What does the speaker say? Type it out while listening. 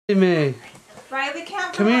May. Riley,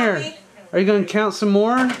 count for Come here. Mommy. Are you going to count some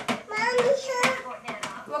more? Well,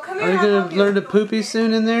 come here. Are you going to learn to poopy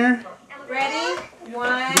soon in there? Ready?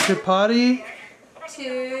 1, Get your potty?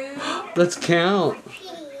 2, Let's count.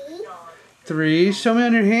 3. Show me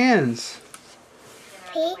on your hands.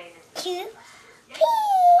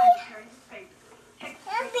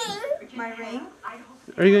 my ring.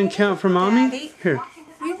 Are you going to count for Mommy? Daddy. Here.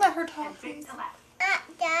 Will you let her talk, please?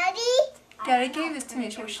 Daddy? Daddy gave this to me.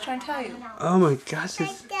 So what she's trying to tell you? Oh my gosh.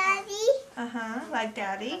 It's... Daddy? Like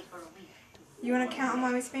Daddy. You want to count on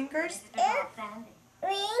Mommy's fingers?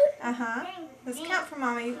 Ring? Let's count for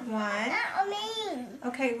Mommy. 1. Not a ring.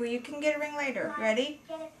 Okay, well you can get a ring later. Ready?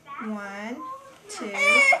 1, 2.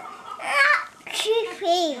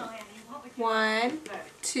 3. 1,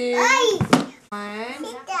 2. Ay! 1.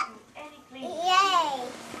 Yay!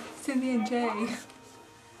 Cindy and Jay.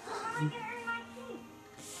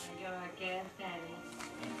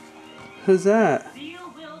 Who's that?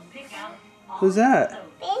 Who's that?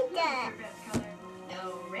 Peter.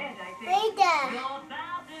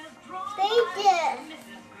 Peter.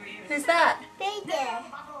 Peter. Who's that? Peter.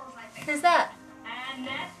 Who's that?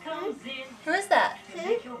 Who is that?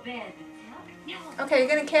 Okay, you're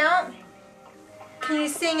gonna count? Can you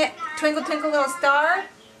sing it, Twinkle Twinkle Little Star?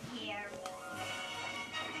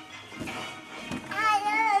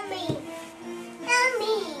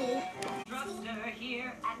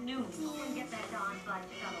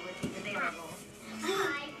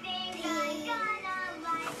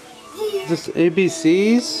 Just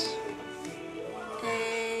ABCs?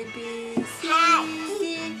 A, B, C, D,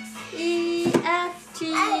 E, F, G,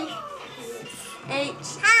 H,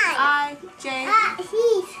 I, J.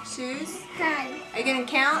 Shoes? Are you gonna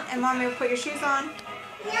count and Mommy will put your shoes on?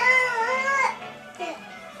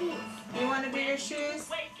 You wanna do your shoes?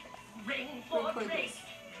 Record this.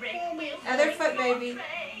 Other foot, baby.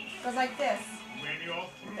 Goes like this.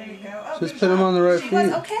 There you go. Oh, Just put them on the right feet.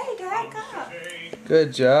 Okay, back up.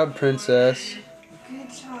 Good job, Princess. Good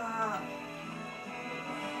job.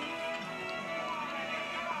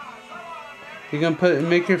 You're gonna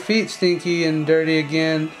make your feet stinky and dirty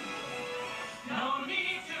again.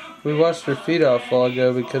 We washed her feet off a while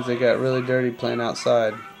ago because they got really dirty playing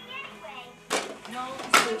outside.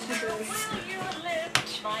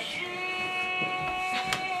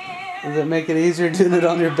 Does it make it easier doing it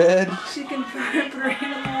on your bed? She can put her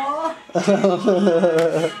in the wall.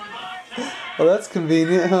 Well, that's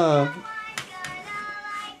convenient, huh?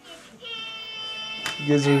 She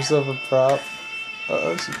gives herself a prop.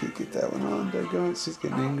 Uh-oh, she can't get that one on. Daggone, she's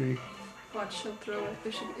getting angry. Watch, she'll throw it.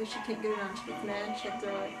 If she can't get it on, she gets mad, she'll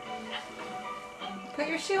throw it. Put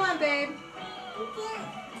your shoe on, babe.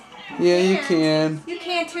 Yeah, you can. You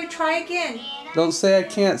can too. Try again. Don't say I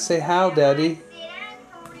can't. Say how, Daddy.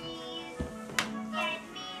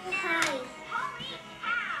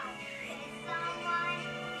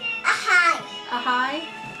 A hi.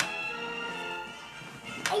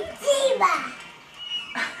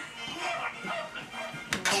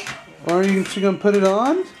 Or are you gonna put it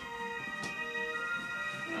on?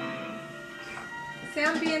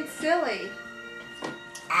 Sound being silly.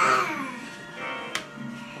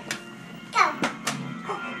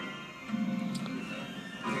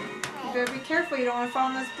 You better be careful. You don't want to fall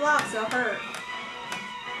on those blocks. They'll hurt.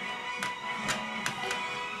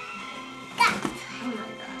 Oh my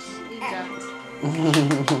gosh. You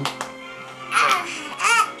don't.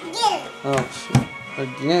 Oh, shit.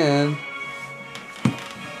 Again.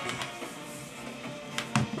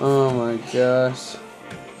 Oh my gosh.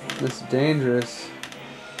 It's dangerous.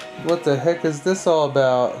 What the heck is this all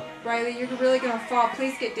about? Riley, you're really gonna fall.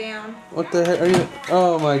 Please get down. What the heck are you?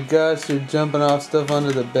 Oh my gosh, you're jumping off stuff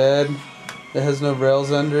under the bed that has no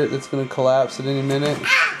rails under it that's gonna collapse at any minute.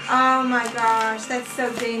 Oh my gosh, that's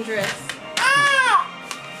so dangerous.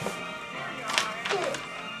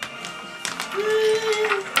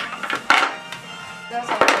 That's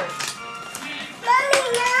all hurt. Mommy,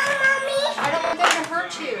 no, Mommy. I don't want that to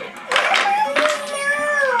hurt you. Mommy,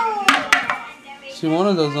 no. She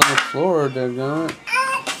wanted those on the floor, daggone it.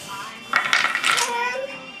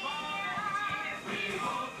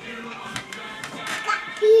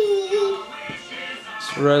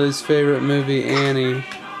 It's Riley's favorite movie, Annie.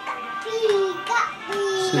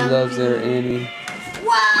 She loves their Annie.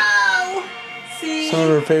 Whoa! See? Some of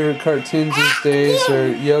her favorite cartoons these days are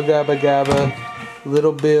Yo Gabba Gabba,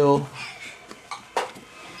 Little Bill,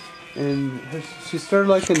 and she started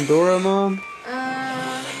liking Dora, Mom. No,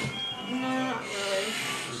 not really.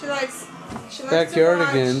 She likes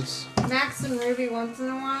Backyardigans. to watch Max and Ruby once in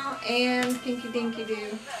a while, and Pinky Dinky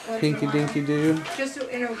Doo. Pinky Dinky Doo. Just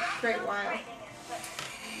in a great while.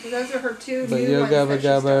 So those are her two But new Yo ones Gabba that she's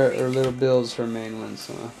Gabba starting. or Little Bill's her main ones.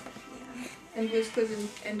 So. And Goose Goose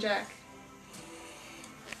and Jack.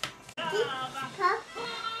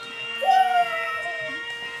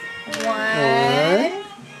 One,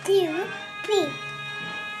 2, 3.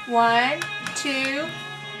 1, 2,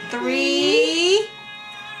 3,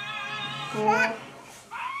 4.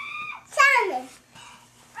 7.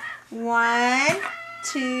 1,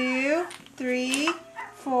 2, 3,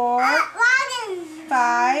 4,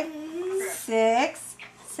 5, 6,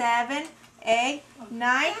 7, 8,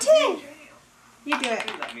 9, 10. You do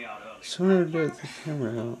it. Just wanted to do it with the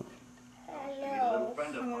camera out.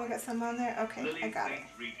 I'm gonna get some on there. Okay, I got it.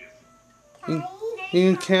 You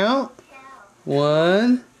can count?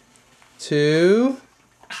 1, 2,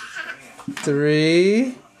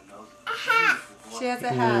 3. She has a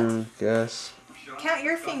hat. Oh, gosh. Count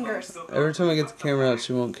your fingers. Every time I get the camera out,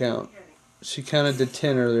 she won't count. She counted to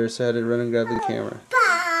 10 earlier, so I had to run and grab the camera.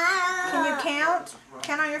 Can you count?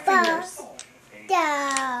 Count on your fingers.